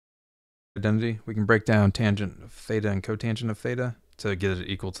identity, we can break down tangent of theta and cotangent of theta to get it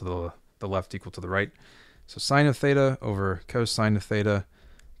equal to the left equal to the right. So sine of theta over cosine of theta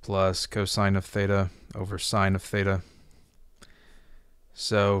plus cosine of theta over sine of theta.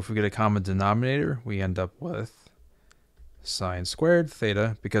 So if we get a common denominator, we end up with sine squared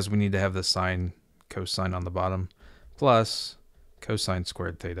theta, because we need to have the sine cosine on the bottom, plus cosine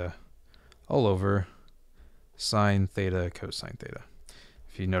squared theta all over sine theta cosine theta.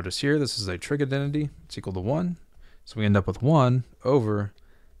 If you notice here, this is a trig identity. It's equal to 1. So we end up with 1 over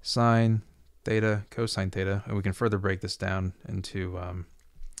sine theta cosine theta. And we can further break this down into,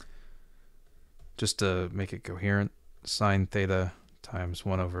 just to make it coherent, sine theta times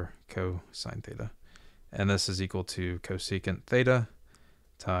 1 over cosine theta. And this is equal to cosecant theta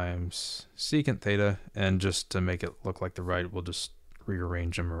times secant theta. And just to make it look like the right, we'll just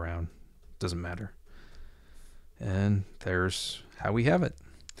rearrange them around. Doesn't matter. And there's how we have it.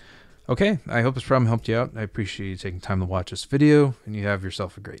 Okay, I hope this problem helped you out. I appreciate you taking time to watch this video, and you have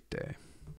yourself a great day.